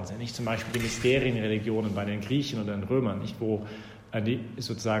pervers geworden sind. Nicht zum Beispiel die Mysterienreligionen bei den Griechen oder den Römern, nicht, wo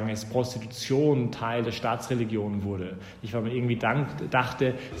sozusagen als Prostitution Teil der Staatsreligion wurde. Ich war mir irgendwie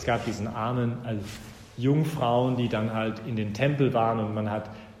dachte, es gab diesen armen Jungfrauen, die dann halt in den Tempel waren und man hat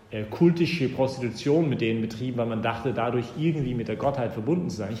kultische Prostitution mit denen betrieben, weil man dachte, dadurch irgendwie mit der Gottheit verbunden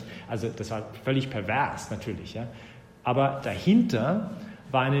zu sein. Also das war völlig pervers natürlich, ja. Aber dahinter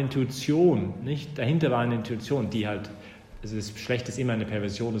war eine Intuition, nicht? Dahinter war eine Intuition, die halt, also das Schlechte ist immer eine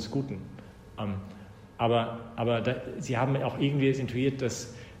Perversion des Guten. Aber sie haben auch irgendwie intuiert,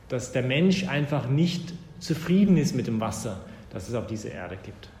 dass der Mensch einfach nicht zufrieden ist mit dem Wasser, das es auf dieser Erde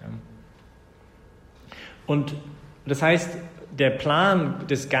gibt. Ja. Und das heißt, der Plan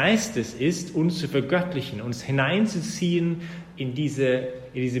des Geistes ist, uns zu vergöttlichen, uns hineinzuziehen in diese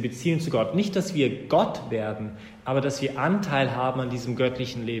Beziehung zu Gott. Nicht, dass wir Gott werden, aber dass wir Anteil haben an diesem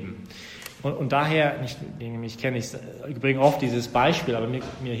göttlichen Leben. Und daher, ich bringe oft dieses Beispiel, aber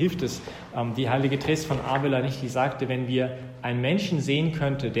mir hilft es, die heilige Therese von Avila, nicht, die sagte, wenn wir einen Menschen sehen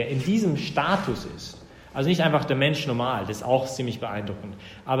könnte, der in diesem Status ist, also nicht einfach der Mensch normal, das ist auch ziemlich beeindruckend,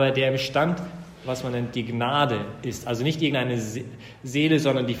 aber der im Stand was man nennt, die Gnade ist. Also nicht irgendeine Seele,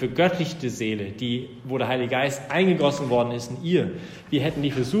 sondern die vergöttlichte Seele, wo der Heilige Geist eingegossen worden ist in ihr. Wir hätten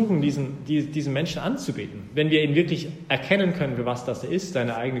die Versuchung, diesen Menschen anzubeten, wenn wir ihn wirklich erkennen können, für was das ist,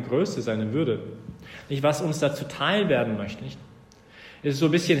 seine eigene Größe, seine Würde. Nicht, was uns dazu teil werden möchte. Nicht? Es ist so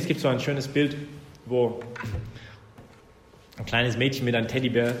ein bisschen, es gibt so ein schönes Bild, wo ein kleines Mädchen mit einem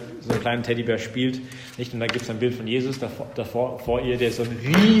Teddybär, so einem kleinen Teddybär spielt, nicht? Und da gibt es ein Bild von Jesus vor ihr, der so einen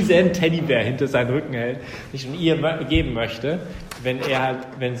riesen Teddybär hinter seinen Rücken hält, nicht? Und ihr geben möchte,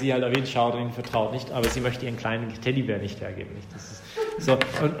 wenn sie halt auf ihn schaut und ihn vertraut, nicht? Aber sie möchte ihren kleinen Teddybär nicht hergeben, nicht? Das ist so,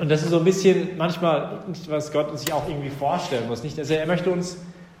 und das ist so ein bisschen manchmal, was Gott sich auch irgendwie vorstellen muss, nicht? Also er möchte uns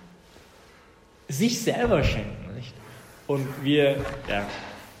sich selber schenken, nicht? Und wir,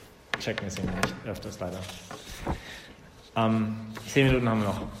 checken es irgendwie nicht öfters leider. 10 Minuten haben wir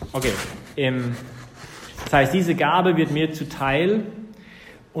noch. Okay. Das heißt, diese Gabe wird mir zuteil.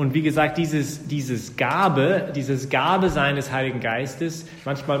 Und wie gesagt, dieses Gabe sein des Heiligen Geistes,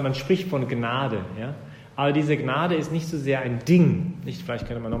 manchmal, man spricht von Gnade, ja. Aber diese Gnade ist nicht so sehr ein Ding, nicht, vielleicht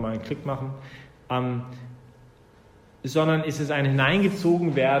könnte man nochmal einen Klick machen, sondern ist es ein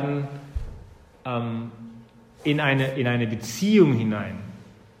Hineingezogen werden in eine Beziehung hinein.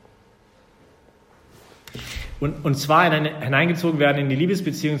 Und zwar hineingezogen werden in die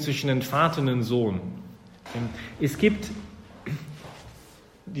Liebesbeziehung zwischen dem Vater und dem Sohn. Es gibt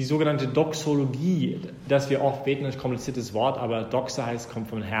die sogenannte Doxologie, das wir oft beten, ein kompliziertes Wort, aber Doxa kommt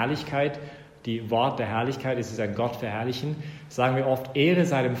von Herrlichkeit. Die Wort der Herrlichkeit, es ist ein Gott verherrlichen. Sagen wir oft, Ehre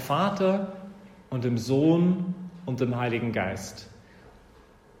sei dem Vater und dem Sohn und dem Heiligen Geist.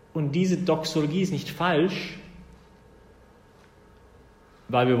 Und diese Doxologie ist nicht falsch,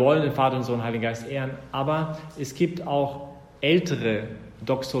 weil wir wollen den Vater und Sohn und Heiligen Geist ehren, aber es gibt auch ältere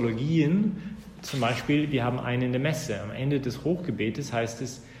Doxologien, zum Beispiel, wir haben eine in der Messe, am Ende des Hochgebetes heißt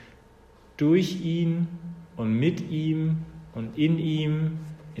es, durch ihn und mit ihm und in ihm,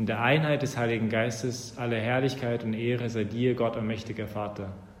 in der Einheit des Heiligen Geistes, alle Herrlichkeit und Ehre sei dir, Gott allmächtiger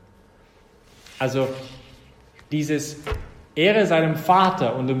Vater. Also dieses Ehre sei dem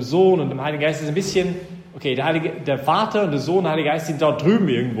Vater und dem Sohn und dem Heiligen Geist ist ein bisschen, okay, der Vater und der Sohn und der Heilige Geist sind dort drüben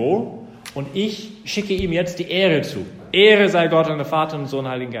irgendwo und ich schicke ihm jetzt die Ehre zu. Ehre sei Gott und der Vater und der Sohn und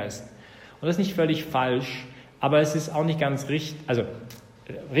der Heilige Geist. Und das ist nicht völlig falsch, aber es ist auch nicht ganz richtig, also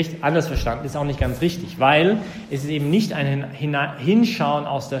anders verstanden, ist auch nicht ganz richtig, weil es ist eben nicht ein Hinschauen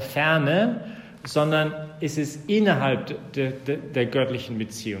aus der Ferne, sondern es ist innerhalb der göttlichen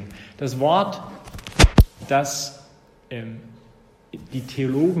Beziehung. Das Wort, das die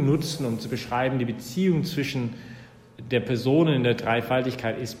Theologen nutzen, um zu beschreiben, die Beziehung zwischen der Personen in der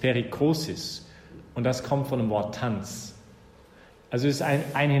Dreifaltigkeit ist Perikosis. Und das kommt von dem Wort Tanz. Also es ist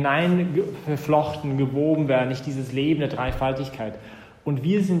ein hineingeflochten, gewoben werden, nicht dieses Leben der Dreifaltigkeit. Und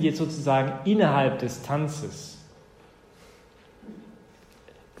wir sind jetzt sozusagen innerhalb des Tanzes.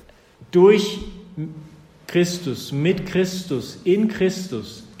 Durch Christus, mit Christus,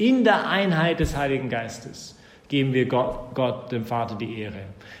 in der Einheit des Heiligen Geistes geben wir Gott, dem Vater, die Ehre.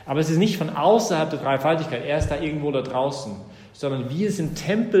 Aber es ist nicht von außerhalb der Dreifaltigkeit, er ist da irgendwo da draußen, sondern wir sind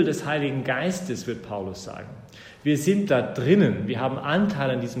Tempel des Heiligen Geistes, wird Paulus sagen. Wir sind da drinnen, wir haben Anteil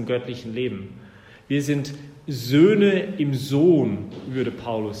an diesem göttlichen Leben. Wir sind Söhne im Sohn, würde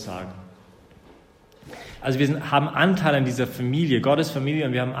Paulus sagen. Also wir haben Anteil an dieser Familie, Gottes Familie,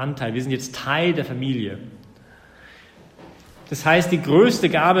 und wir haben Anteil. Wir sind jetzt Teil der Familie. Das heißt, die größte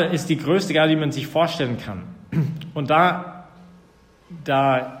Gabe ist die größte Gabe, die man sich vorstellen kann. Und da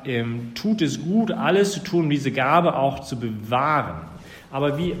tut es gut, alles zu tun, um diese Gabe auch zu bewahren.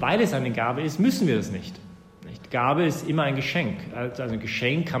 Aber weil es eine Gabe ist, müssen wir das nicht. Gabe ist immer ein Geschenk. Also ein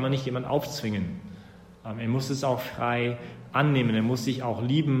Geschenk kann man nicht jemand aufzwingen. Er muss es auch frei annehmen. Er muss sich auch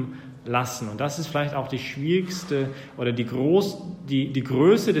lieben lassen. Und das ist vielleicht auch die schwierigste oder die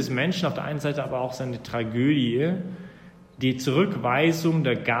Größe des Menschen auf der einen Seite, aber auch seine Tragödie, die Zurückweisung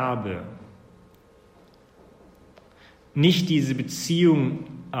der Gabe. Nicht diese Beziehung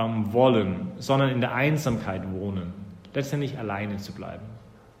wollen, sondern in der Einsamkeit wohnen. Letztendlich alleine zu bleiben.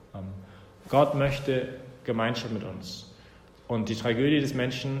 Gott möchte Gemeinschaft mit uns. Und die Tragödie des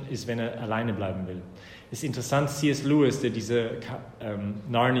Menschen ist, wenn er alleine bleiben will. Es ist interessant, C.S. Lewis, der diese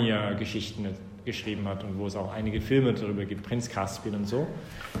Narnia-Geschichten geschrieben hat und wo es auch einige Filme darüber gibt, Prinz Caspian und so,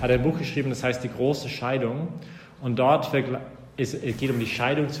 hat ein Buch geschrieben, das heißt Die große Scheidung. Und dort es geht um die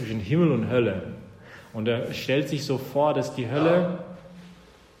Scheidung zwischen Himmel und Hölle. Und er stellt sich so vor, dass die Hölle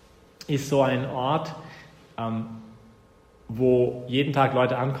ist so ein Ort, wo jeden Tag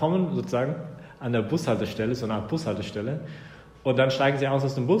Leute ankommen, sozusagen, an der Bushaltestelle, so eine Art Bushaltestelle. Und dann steigen sie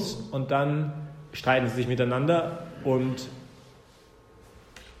aus dem Bus und dann streiten sie sich miteinander und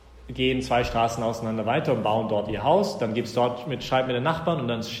gehen 2 Straßen auseinander weiter und bauen dort ihr Haus. Dann gibt es dort Streit mit den Nachbarn und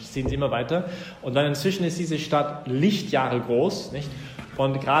dann ziehen sie immer weiter. Und dann inzwischen ist diese Stadt Lichtjahre groß, nicht?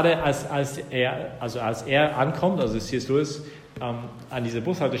 Und gerade als er ankommt, also C.S. Lewis, an diese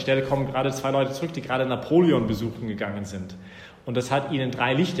Bushaltestelle kommen gerade 2 Leute zurück, die gerade Napoleon besuchen gegangen sind. Und das hat ihnen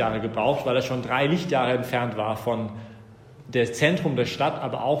 3 Lichtjahre gebraucht, weil er schon 3 Lichtjahre entfernt war von der Zentrum der Stadt,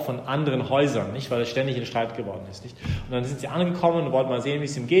 aber auch von anderen Häusern, nicht, weil er ständig in Streit geworden ist. Nicht? Und dann sind sie angekommen und wollten mal sehen, wie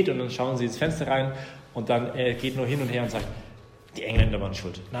es ihm geht, und dann schauen sie ins Fenster rein und dann geht nur hin und her und sagt, die Engländer waren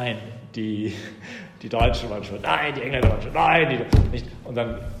schuld. Nein, die Deutschen waren schuld. Nein, die Engländer waren schuld. Nein, nicht. Und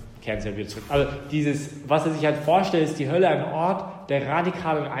dann kehren sie halt wieder zurück. Also was er sich halt vorstellt, ist die Hölle ein Ort der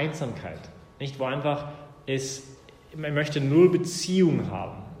radikalen Einsamkeit, nicht, wo einfach man möchte null Beziehung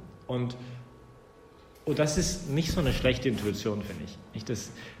haben. Und das ist nicht so eine schlechte Intuition, finde ich.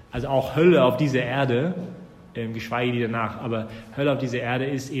 Also auch Hölle auf dieser Erde, geschweige die danach, aber Hölle auf dieser Erde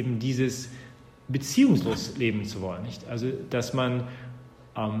ist eben dieses beziehungslos leben zu wollen. Nicht? Also, dass man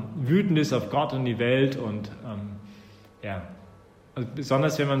wütend ist auf Gott und die Welt und also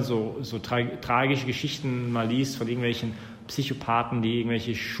besonders wenn man so tragische Geschichten mal liest von irgendwelchen Psychopathen, die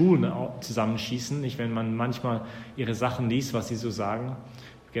irgendwelche Schulen zusammenschießen, nicht, wenn man manchmal ihre Sachen liest, was sie so sagen. Ich habe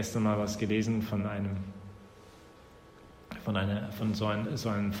gestern mal was gelesen von so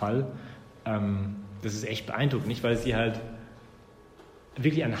einem Fall. Das ist echt beeindruckend, nicht, weil sie halt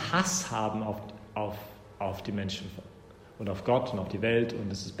wirklich einen Hass haben auf die Menschen und auf Gott und auf die Welt,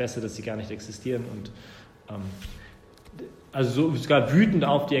 und es ist besser, dass sie gar nicht existieren, und also sogar wütend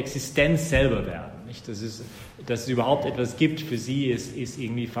auf die Existenz selber werden. Nicht? Dass es überhaupt etwas gibt für sie, ist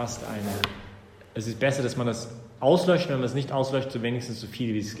irgendwie fast es ist besser, dass man das auslöscht, wenn man es nicht auslöscht, so wenigstens so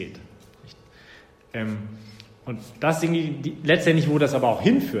viel, wie es geht. Nicht? Und das ist irgendwie letztendlich, wo das aber auch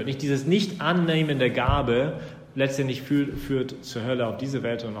hinführt. Nicht? Dieses Nicht-Annehmen der Gabe letztendlich führt zur Hölle auf diese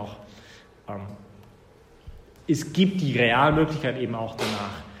Welt, und auch es gibt die Realmöglichkeit eben auch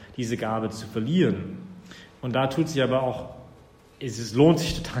danach, diese Gabe zu verlieren. Und da tut sich aber auch, es lohnt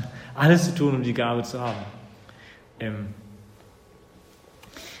sich total, alles zu tun, um die Gabe zu haben.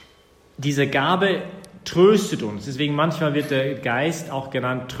 Diese Gabe tröstet uns. Deswegen manchmal wird der Geist auch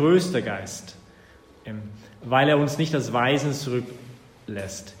genannt Tröstergeist, weil er uns nicht als Weisen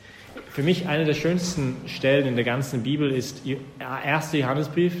zurücklässt. Für mich eine der schönsten Stellen in der ganzen Bibel ist erste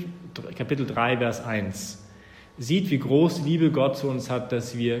Johannesbrief, Kapitel 3, Vers 1. Sieht, wie groß Liebe Gott zu uns hat,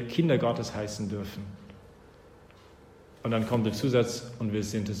 dass wir Kinder Gottes heißen dürfen. Und dann kommt der Zusatz, und wir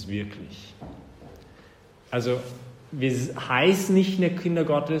sind es wirklich. Also wir heißen nicht mehr Kinder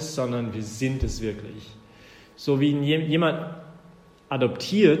Gottes, sondern wir sind es wirklich. So wie jemand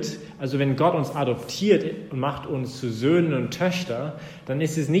adoptiert, also wenn Gott uns adoptiert und macht uns zu Söhnen und Töchter, dann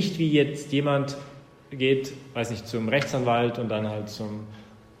ist es nicht wie jetzt jemand geht, zum Rechtsanwalt und dann halt zum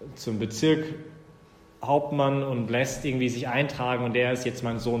Bezirkshauptmann und lässt irgendwie sich eintragen, und der ist jetzt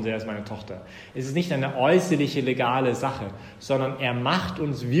mein Sohn, der ist meine Tochter. Es ist nicht eine äußerliche legale Sache, sondern er macht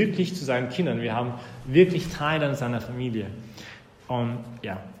uns wirklich zu seinen Kindern. Wir haben wirklich Teil an seiner Familie. Und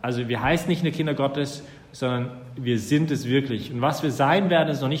also wir heißen nicht nur Kinder Gottes, sondern wir sind es wirklich. Und was wir sein werden,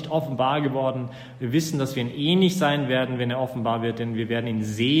 ist noch nicht offenbar geworden. Wir wissen, dass wir ihn ähnlich sein werden, wenn er offenbar wird, denn wir werden ihn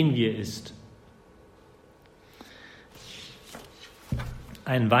sehen, wie er ist.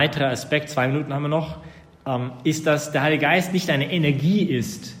 Ein weiterer Aspekt, 2 Minuten haben wir noch, ist, dass der Heilige Geist nicht eine Energie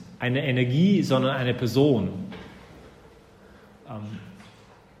ist, sondern eine Person.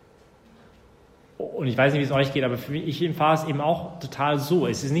 Und ich weiß nicht, wie es euch geht, aber für mich, ich empfahre es eben auch total so.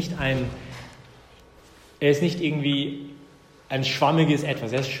 Er ist nicht irgendwie ein schwammiges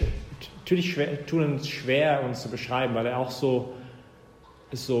Etwas. Er ist natürlich schwer uns zu beschreiben, weil er auch so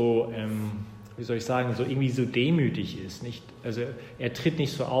wie soll ich sagen, so irgendwie so demütig ist. Nicht? Also er tritt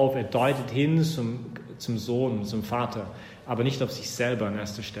nicht so auf, er deutet hin zum Sohn, zum Vater, aber nicht auf sich selber an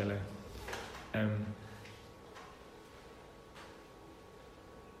erster Stelle.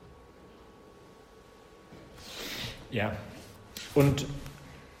 Und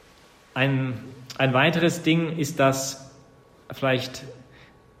ein weiteres Ding ist das vielleicht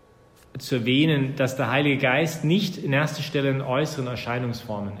zu erwähnen, dass der Heilige Geist nicht in erster Stelle in äußeren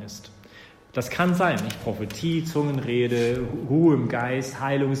Erscheinungsformen ist. Das kann sein, nicht? Prophetie, Zungenrede, Ruhe im Geist,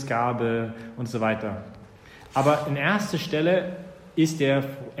 Heilungsgabe und so weiter. Aber in erster Stelle ist er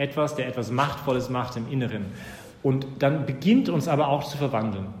etwas, der etwas Machtvolles macht im Inneren. Und dann beginnt uns aber auch zu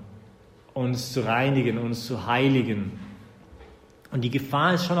verwandeln, uns zu reinigen, uns zu heiligen. Und die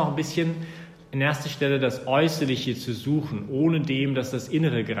Gefahr ist schon auch ein bisschen, in erster Stelle das Äußerliche zu suchen, ohne dem, dass das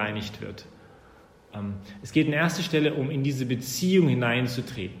Innere gereinigt wird. Es geht in erster Stelle um in diese Beziehung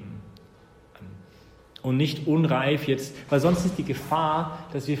hineinzutreten. und nicht unreif jetzt, weil sonst ist die Gefahr,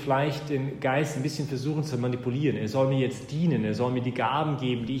 dass wir vielleicht den Geist ein bisschen versuchen zu manipulieren. Er soll mir jetzt dienen, er soll mir die Gaben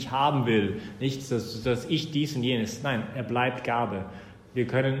geben, die ich haben will. Nicht, dass ich dies und jenes. Nein, er bleibt Gabe.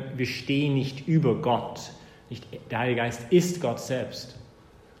 Wir stehen nicht über Gott. Nicht, der Heilige Geist ist Gott selbst.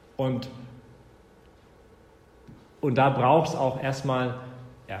 Und da braucht es auch erstmal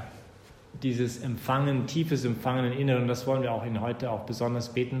dieses Empfangen, tiefes Empfangen im Inneren. Und das wollen wir auch heute auch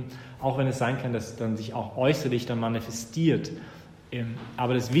besonders beten. Auch wenn es sein kann, dass es dann sich auch äußerlich dann manifestiert.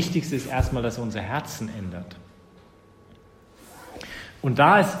 Aber das Wichtigste ist erstmal, dass unser Herzen ändert. Und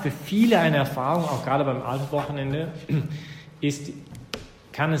da ist für viele eine Erfahrung, auch gerade beim Alpha Wochenende,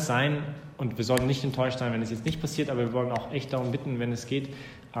 kann es sein, und wir sollten nicht enttäuscht sein, wenn es jetzt nicht passiert, aber wir wollen auch echt darum bitten, wenn es geht,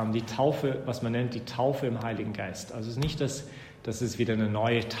 die Taufe, was man nennt, die Taufe im Heiligen Geist. Also es ist nicht, dass es wieder eine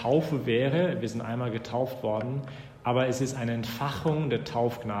neue Taufe wäre, wir sind einmal getauft worden, aber es ist eine Entfachung der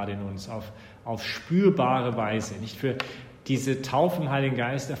Taufgnade in uns auf spürbare Weise. Nicht für diese Taufe im Heiligen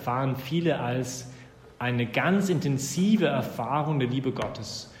Geist erfahren viele als eine ganz intensive Erfahrung der Liebe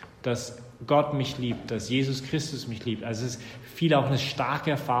Gottes, dass Gott mich liebt, dass Jesus Christus mich liebt. Also es ist viel auch eine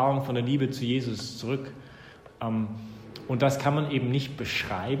starke Erfahrung von der Liebe zu Jesus zurück. Und das kann man eben nicht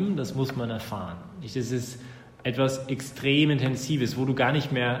beschreiben, das muss man erfahren. Das ist etwas extrem Intensives, wo du gar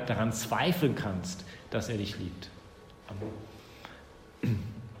nicht mehr daran zweifeln kannst, dass er dich liebt.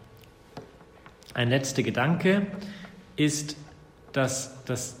 Ein letzter Gedanke ist, dass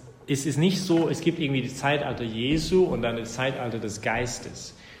es ist nicht so, es gibt irgendwie das Zeitalter Jesu und dann das Zeitalter des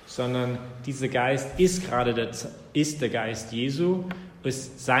Geistes, sondern dieser Geist ist der Geist Jesu,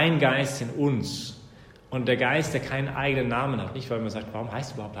 ist sein Geist in uns. Und der Geist, der keinen eigenen Namen hat, nicht weil man sagt, warum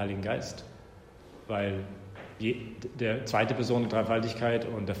heißt überhaupt Heiligen Geist? Weil der zweite Person der Dreifaltigkeit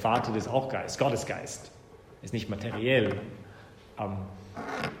und der Vater, das ist auch Geist. Gott ist Geist, ist nicht materiell.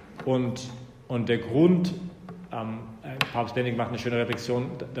 Und der Grund, Papst Benedikt macht eine schöne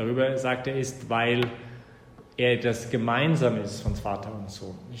Reflexion darüber, sagt er, ist, weil er das gemeinsam ist von Vater und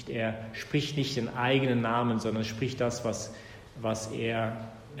Sohn. Nicht, er spricht nicht den eigenen Namen, sondern spricht das, was er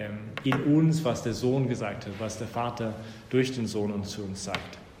in uns, was der Sohn gesagt hat, was der Vater durch den Sohn und zu uns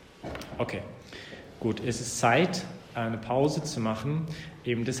sagt. Okay, gut, es ist Zeit, eine Pause zu machen.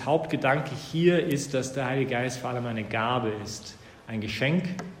 Eben das Hauptgedanke hier ist, dass der Heilige Geist vor allem eine Gabe ist, ein Geschenk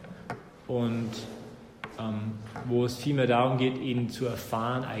und wo es vielmehr darum geht, ihn zu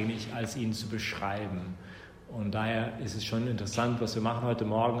erfahren, eigentlich als ihn zu beschreiben. Und daher ist es schon interessant, was wir machen heute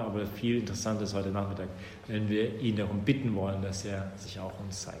Morgen, aber viel interessanter ist heute Nachmittag, wenn wir ihn darum bitten wollen, dass er sich auch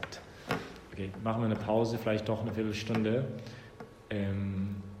uns zeigt. Okay, machen wir eine Pause, vielleicht doch eine Viertelstunde,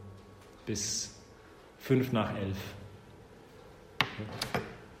 bis 11:05. Okay.